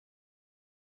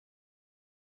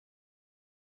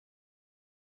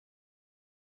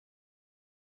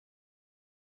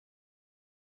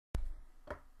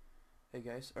Hey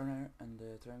guys, Erna, and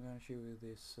today I'm going to show you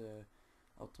this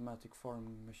automatic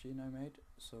farming machine I made.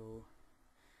 So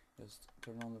just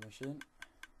turn on the machine.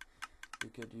 You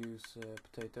could use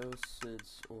potatoes,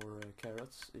 seeds or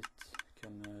carrots. It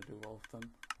can do all of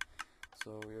them.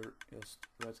 So you just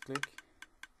right click.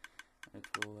 It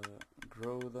will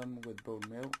grow them with bone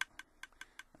meal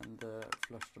and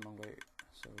flush them away.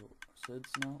 So seeds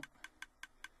now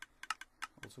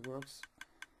also works.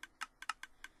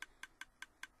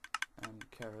 And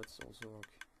carrots also work.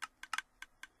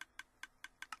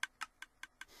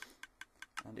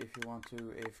 And if you want to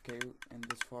AFK in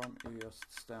this farm, you just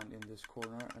stand in this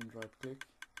corner and right click,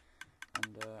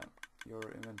 and your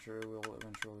inventory will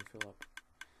eventually fill up.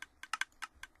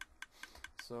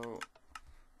 So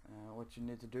what you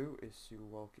need to do is you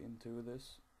walk into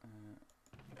this,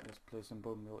 just place some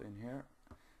bone meal in here,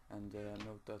 and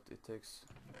note that it takes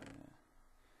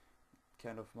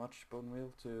kind of much bone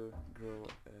meal to grow,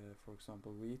 for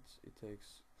example, wheat. It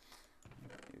takes,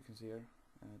 you can see here,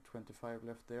 25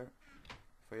 left there.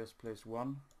 If I just place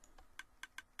one,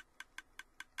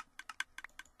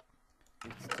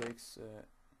 it takes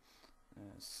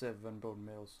 7 bone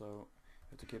meal, so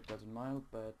you have to keep that in mind.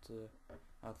 But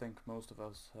I think most of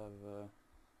us have a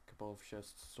couple of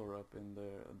chests stored up in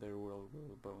their world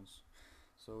bones.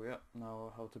 So yeah,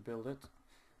 now how to build it.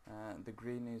 The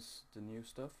green is the new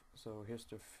stuff, so here's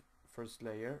the first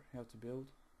layer you have to build.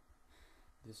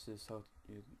 This is how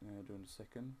you do in the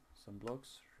second. Some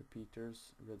blocks,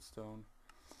 repeaters, redstone,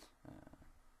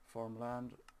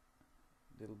 farmland,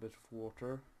 a little bit of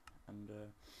water, and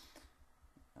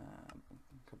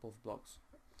a couple of blocks.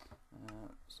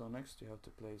 So next you have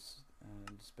to place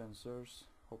dispensers,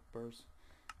 hoppers,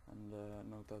 and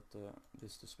note that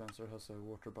this dispenser has a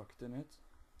water bucket in it.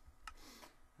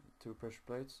 2 pressure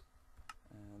plates.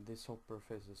 This hopper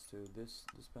faces to this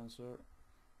dispenser.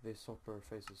 This hopper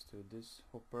faces to this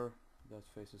hopper. That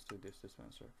faces to this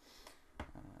dispenser.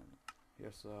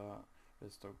 Here's a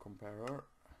redstone comparator.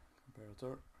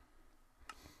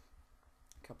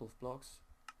 Couple of blocks.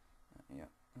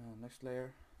 Next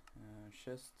layer.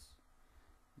 Chests.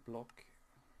 Block.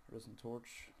 Resin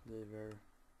torch. Lever.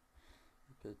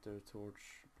 Repeater,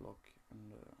 torch, block,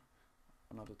 and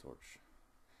another torch.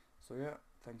 So yeah,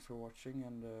 thanks for watching,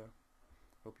 and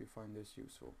hope you find this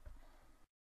useful.